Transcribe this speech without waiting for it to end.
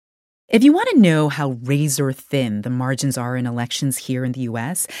If you want to know how razor thin the margins are in elections here in the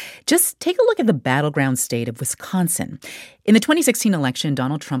U.S., just take a look at the battleground state of Wisconsin. In the 2016 election,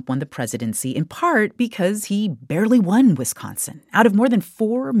 Donald Trump won the presidency in part because he barely won Wisconsin. Out of more than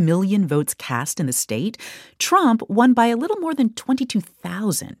 4 million votes cast in the state, Trump won by a little more than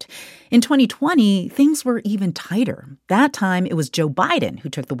 22,000. In 2020, things were even tighter. That time, it was Joe Biden who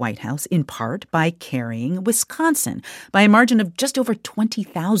took the White House, in part by carrying Wisconsin by a margin of just over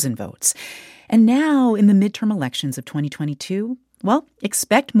 20,000 votes. And now, in the midterm elections of 2022, well,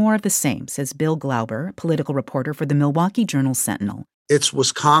 expect more of the same, says Bill Glauber, political reporter for the Milwaukee Journal-Sentinel. It's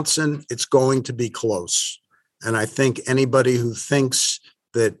Wisconsin. It's going to be close. And I think anybody who thinks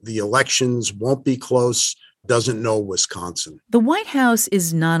that the elections won't be close doesn't know Wisconsin. The White House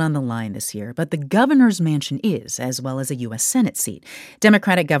is not on the line this year, but the governor's mansion is, as well as a U.S. Senate seat.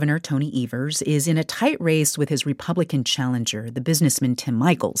 Democratic Governor Tony Evers is in a tight race with his Republican challenger, the businessman Tim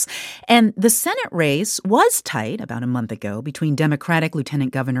Michels. And the Senate race was tight about a month ago between Democratic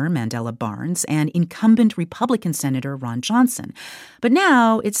Lieutenant Governor Mandela Barnes and incumbent Republican Senator Ron Johnson. But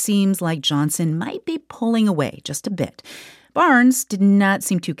now it seems like Johnson might be pulling away just a bit. Barnes did not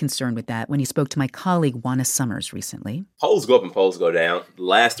seem too concerned with that when he spoke to my colleague Juana Summers recently. Polls go up and polls go down. The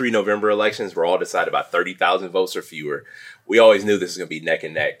last 3 November elections were all decided by 30,000 votes or fewer. We always knew this was going to be neck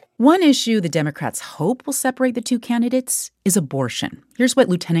and neck. One issue the Democrats hope will separate the two candidates is abortion. Here's what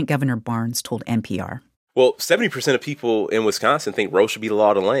Lieutenant Governor Barnes told NPR. Well, 70% of people in Wisconsin think Roe should be the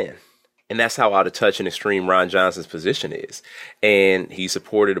law of the land. And that's how out of touch and extreme Ron Johnson's position is. And he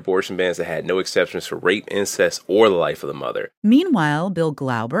supported abortion bans that had no exceptions for rape, incest, or the life of the mother. Meanwhile, Bill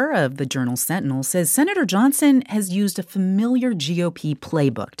Glauber of the Journal-Sentinel says Senator Johnson has used a familiar GOP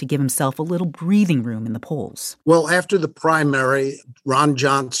playbook to give himself a little breathing room in the polls. Well, after the primary, Ron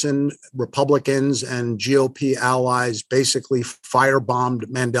Johnson, Republicans, and GOP allies basically firebombed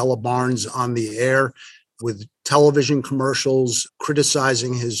Mandela Barnes on the air with television commercials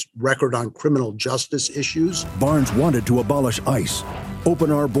criticizing his record on criminal justice issues. Barnes wanted to abolish ICE,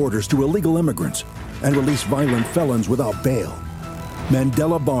 open our borders to illegal immigrants, and release violent felons without bail.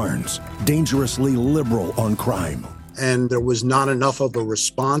 Mandela Barnes, dangerously liberal on crime. And there was not enough of a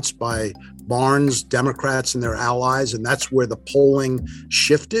response by Barnes, Democrats, and their allies, and that's where the polling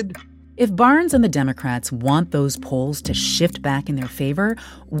shifted. If Barnes and the Democrats want those polls to shift back in their favor,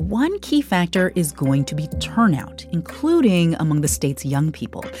 one key factor is going to be turnout, including among the state's young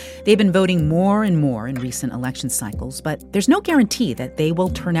people. They've been voting more and more in recent election cycles, but there's no guarantee that they will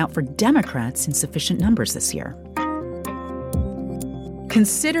turn out for Democrats in sufficient numbers this year.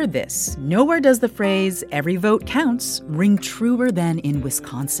 Consider this. Nowhere does the phrase, every vote counts, ring truer than in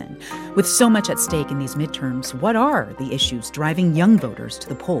Wisconsin. With so much at stake in these midterms, what are the issues driving young voters to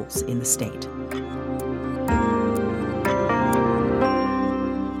the polls in the state?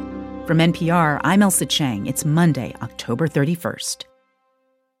 From NPR, I'm Ailsa Chang. It's Monday, October 31st.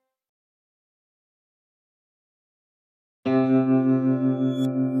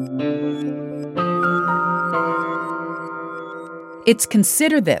 It's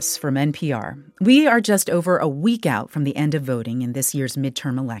Consider This from NPR. We are just over a week out from the end of voting in this year's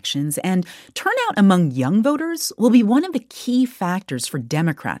midterm elections, and turnout among young voters will be one of the key factors for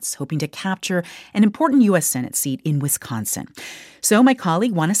Democrats hoping to capture an important U.S. Senate seat in Wisconsin. So my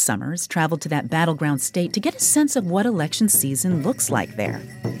colleague Juana Summers traveled to that battleground state to get a sense of what election season looks like there.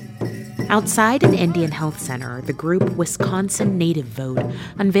 Outside an Indian Health Center, the group Wisconsin Native Vote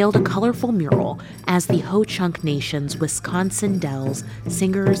unveiled a colorful mural as the Ho-Chunk Nation's Wisconsin Dells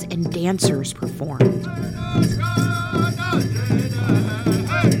singers and dancers performed.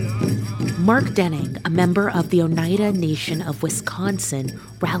 Mark Denning, a member of the Oneida Nation of Wisconsin,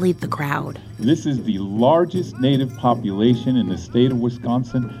 rallied the crowd. This is the largest Native population in the state of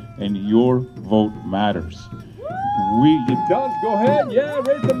Wisconsin, and your vote matters. It does. Go ahead. Yeah,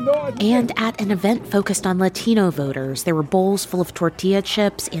 raise some noise. And at an event focused on Latino voters, there were bowls full of tortilla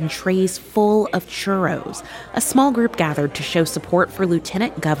chips and trays full of churros. A small group gathered to show support for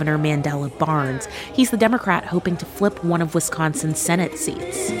Lieutenant Governor Mandela Barnes. He's the Democrat hoping to flip one of Wisconsin's Senate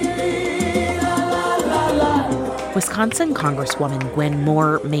seats. Wisconsin Congresswoman Gwen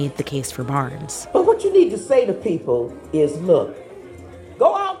Moore made the case for Barnes. But what you need to say to people is, look,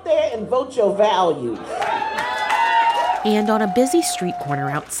 go out there and vote your values. And on a busy street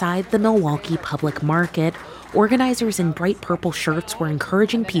corner outside the Milwaukee Public Market, organizers in bright purple shirts were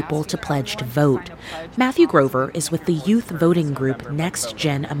encouraging people to pledge to vote. Matthew Grover is with the youth voting group Next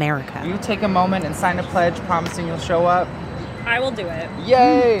Gen America. You take a moment and sign a pledge promising you'll show up. I will do it.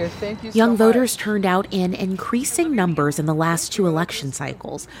 Yay! Thank you so Young much. voters turned out in increasing numbers in the last 2 election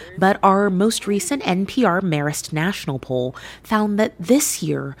cycles, but our most recent NPR Marist National poll found that this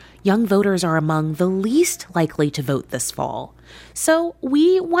year, young voters are among the least likely to vote this fall. So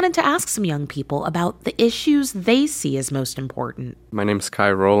we wanted to ask some young people about the issues they see as most important. My name's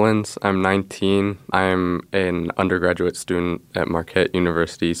Kai Rollins. I'm 19. I'm an undergraduate student at Marquette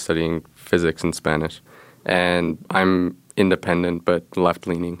University studying physics and Spanish. And I'm independent but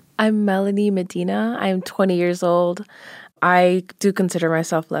left-leaning. I'm Melanie Medina. I'm 20 years old. I do consider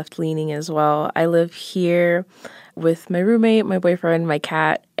myself left-leaning as well. I live here with my roommate, my boyfriend, my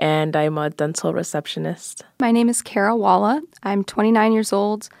cat, and I'm a dental receptionist. My name is Kara Walla. I'm 29 years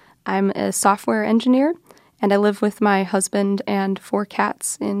old. I'm a software engineer, and I live with my husband and 4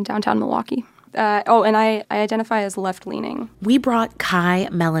 cats in downtown Milwaukee. And I identify as left-leaning. We brought Kai,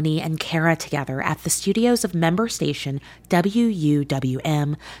 Melanie, and Kara together at the studios of member station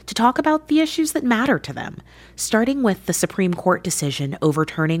WUWM to talk about the issues that matter to them, starting with the Supreme Court decision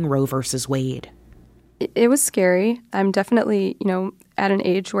overturning Roe v. Wade. It was scary. I'm definitely, at an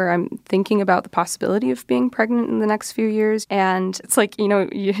age where I'm thinking about the possibility of being pregnant in the next few years. And it's like, you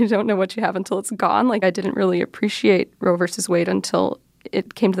don't know what you have until it's gone. Like, I didn't really appreciate Roe v. Wade until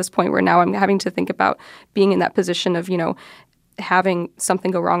it came to this point where now I'm having to think about being in that position of, having something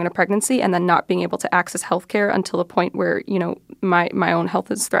go wrong in a pregnancy and then not being able to access healthcare until a point where, my own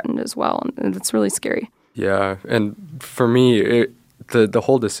health is threatened as well. And it's really scary. Yeah. And for me, the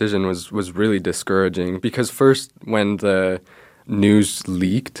whole decision was really discouraging because first when the news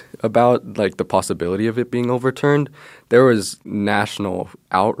leaked about the possibility of it being overturned, there was national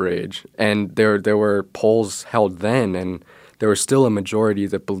outrage. And there were polls held then, and there was still a majority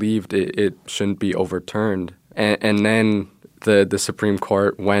that believed it shouldn't be overturned. And then the Supreme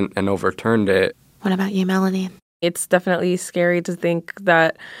Court went and overturned it. What about you, Melanie? It's definitely scary to think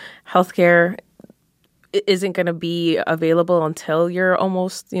that healthcare isn't going to be available until you're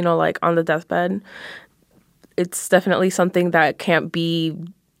almost, on the deathbed. It's definitely something that can't be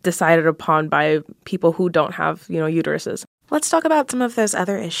decided upon by people who don't have, uteruses. Let's talk about some of those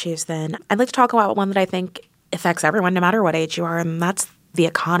other issues then. I'd like to talk about one that I think affects everyone no matter what age you are, and that's the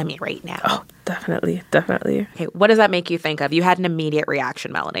economy right now. Oh, definitely. Definitely. Okay, what does that make you think of? You had an immediate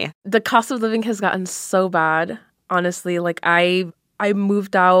reaction, Melanie. The cost of living has gotten so bad, honestly. I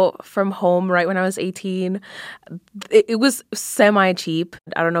moved out from home right when I was 18. It was semi-cheap.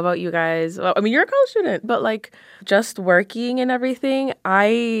 I don't know about you guys. Well, I mean, you're a college student, but just working and everything,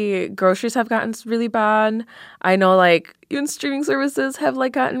 groceries have gotten really bad. I know even streaming services have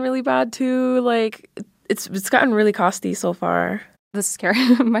gotten really bad too. It's gotten really costly so far. This is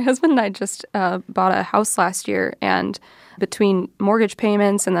scary. My husband and I just bought a house last year, and between mortgage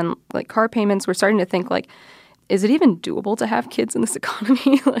payments and then car payments, we're starting to think is it even doable to have kids in this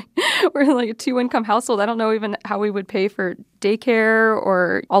economy? We're a 2-income household. I don't know even how we would pay for daycare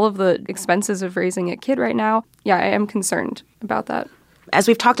or all of the expenses of raising a kid right now. Yeah, I am concerned about that. As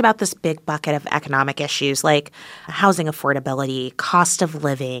we've talked about this big bucket of economic issues like housing affordability, cost of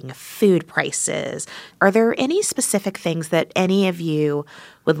living, food prices, are there any specific things that any of you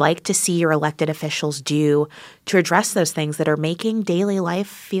would like to see your elected officials do to address those things that are making daily life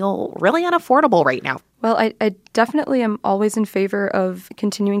feel really unaffordable right now? Well, I definitely am always in favor of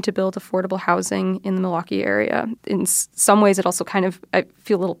continuing to build affordable housing in the Milwaukee area. In some ways, it also I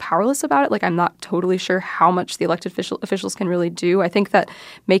feel a little powerless about it. I'm not totally sure how much the elected officials can really do. I think that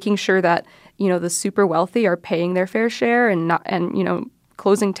making sure that, the super wealthy are paying their fair share and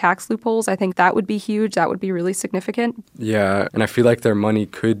closing tax loopholes, I think that would be huge. That would be really significant. Yeah, and I feel like their money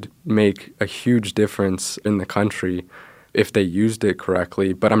could make a huge difference in the country if they used it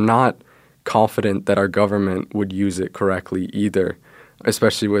correctly. But I'm not confident that our government would use it correctly either,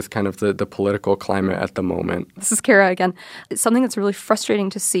 especially with kind of the political climate at the moment. This is Kara again. Something that's really frustrating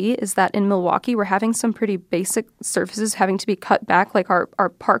to see is that in Milwaukee, we're having some pretty basic services having to be cut back, our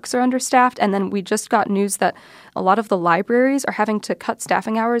parks are understaffed, and then we just got news that a lot of the libraries are having to cut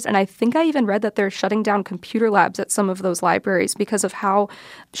staffing hours, and I think I even read that they're shutting down computer labs at some of those libraries because of how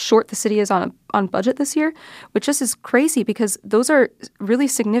short the city is on budget this year, which just is crazy because those are really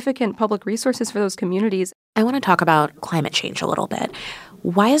significant public resources for those communities. I want to talk about climate change a little bit.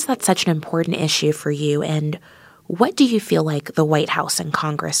 Why is that such an important issue for you, and what do you feel like the White House and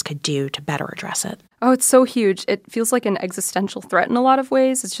Congress could do to better address it? Oh, it's so huge. It feels like an existential threat in a lot of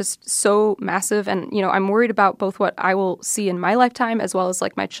ways. It's just so massive. And, I'm worried about both what I will see in my lifetime as well as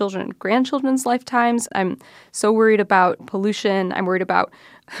my children and grandchildren's lifetimes. I'm so worried about pollution. I'm worried about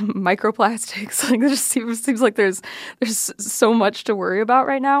microplastics. Like, it just seems like there's so much to worry about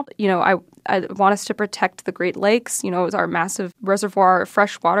right now. I want us to protect the Great Lakes. It's our massive reservoir of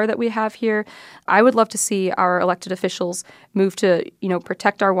fresh water that we have here. I would love to see our elected officials move to,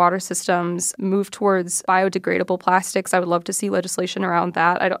 protect our water systems, move towards biodegradable plastics. I would love to see legislation around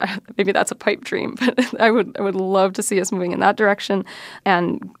that. Maybe that's a pipe dream, but I would love to see us moving in that direction.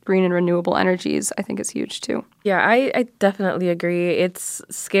 And green and renewable energies, I think, is huge too. Yeah, I definitely agree. It's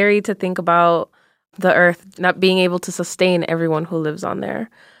scary to think about the Earth not being able to sustain everyone who lives on there.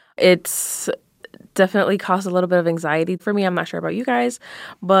 It's definitely caused a little bit of anxiety for me. I'm not sure about you guys,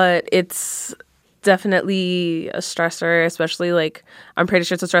 but it's definitely a stressor, especially I'm pretty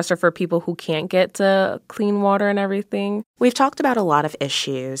sure it's a stressor for people who can't get to clean water and everything. We've talked about a lot of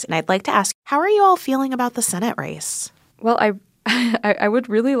issues, and I'd like to ask, how are you all feeling about the Senate race? Well, I would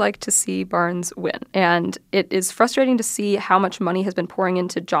really like to see Barnes win. And it is frustrating to see how much money has been pouring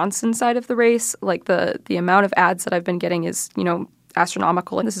into Johnson's side of the race. Like the amount of ads that I've been getting is,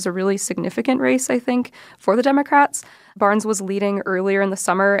 astronomical. And this is a really significant race, I think, for the Democrats. Barnes was leading earlier in the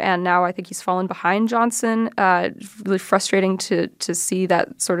summer, and now I think he's fallen behind Johnson. Really frustrating to see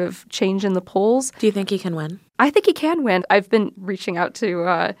that sort of change in the polls. Do you think he can win? I think he can win. I've been reaching out to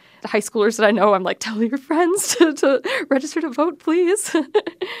the high schoolers that I know. I'm like, tell your friends to register to vote, please.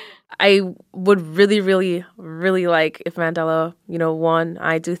 I would really, really, really like if Mandela, won.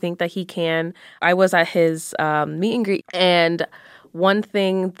 I do think that he can. I was at his meet and greet, and one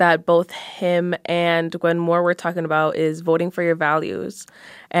thing that both him and Gwen Moore were talking about is voting for your values.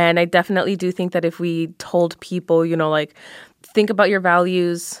 And I definitely do think that if we told people, think about your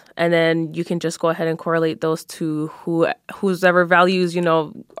values, and then you can just go ahead and correlate those to whosever values,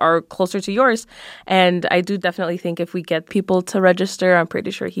 are closer to yours. And I do definitely think if we get people to register, I'm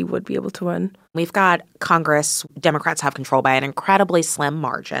pretty sure he would be able to win. We've got Congress. Democrats have control by an incredibly slim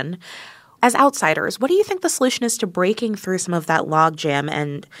margin. As outsiders, what do you think the solution is to breaking through some of that logjam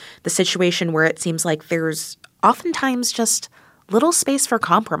and the situation where it seems like there's oftentimes just little space for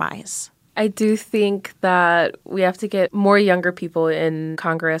compromise? I do think that we have to get more younger people in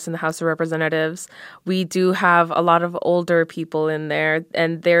Congress and the House of Representatives. We do have a lot of older people in there,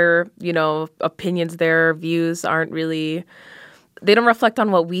 and their, opinions, their views aren't really... They don't reflect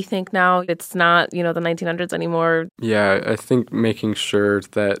on what we think now. It's not, the 1900s anymore. Yeah, I think making sure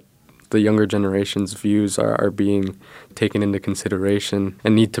that the younger generation's views are being taken into consideration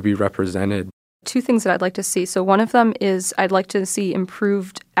and need to be represented. Two things that I'd like to see. So one of them is I'd like to see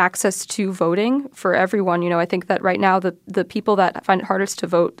improved access to voting for everyone. I think that right now the people that find it hardest to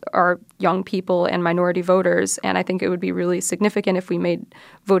vote are young people and minority voters. And I think it would be really significant if we made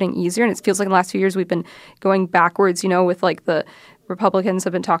voting easier. And it feels like in the last few years we've been going backwards, with the Republicans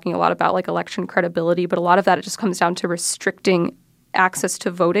have been talking a lot about election credibility. But a lot of that, it just comes down to restricting access to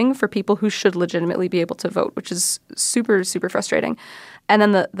voting for people who should legitimately be able to vote, which is super, super frustrating. And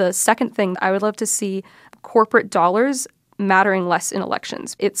then the second thing, I would love to see corporate dollars mattering less in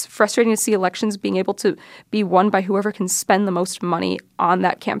elections. It's frustrating to see elections being able to be won by whoever can spend the most money on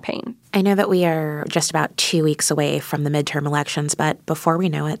that campaign. I know that we are just about 2 weeks away from the midterm elections, but before we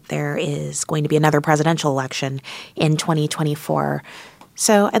know it, there is going to be another presidential election in 2024.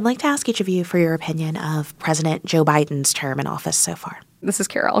 So I'd like to ask each of you for your opinion of President Joe Biden's term in office so far. This is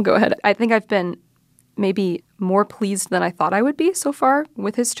Kara. I'll go ahead. I think I've been maybe more pleased than I thought I would be so far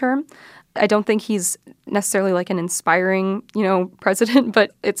with his term. I don't think he's necessarily an inspiring, president,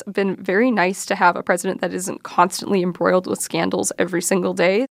 but it's been very nice to have a president that isn't constantly embroiled with scandals every single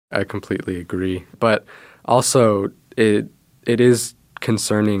day. I completely agree. But also, it is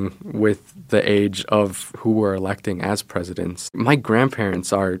concerning with the age of who we're electing as presidents. My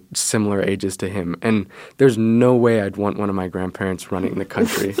grandparents are similar ages to him, and there's no way I'd want one of my grandparents running the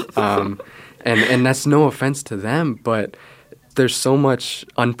country. And that's no offense to them, but there's so much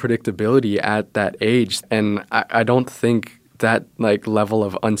unpredictability at that age, and I don't think that level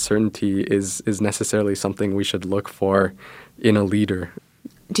of uncertainty is necessarily something we should look for in a leader.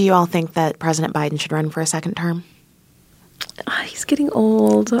 Do you all think that President Biden should run for a second term? He's getting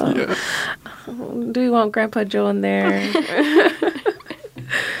old. Yeah. Do you want Grandpa Joe in there?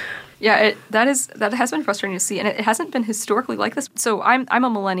 Yeah, that has been frustrating to see, and it hasn't been historically like this. So I'm a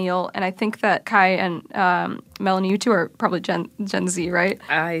millennial, and I think that Kai and Melanie, you two are probably Gen Z, right?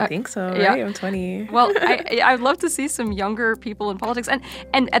 I think so. Right? Yeah. I'm 20. Well, I'd love to see some younger people in politics,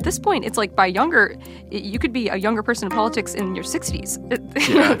 and at this point, it's by younger, you could be a younger person in politics in your 60s.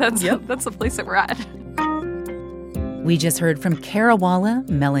 That's the place that we're at. We just heard from Kara Walla,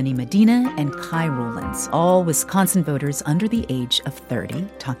 Melanie Medina, and Kai Rollins, all Wisconsin voters under the age of 30,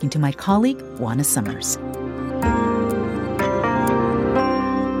 talking to my colleague, Juana Summers.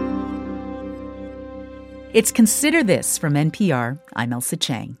 It's Consider This from NPR. I'm Ailsa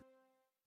Chang.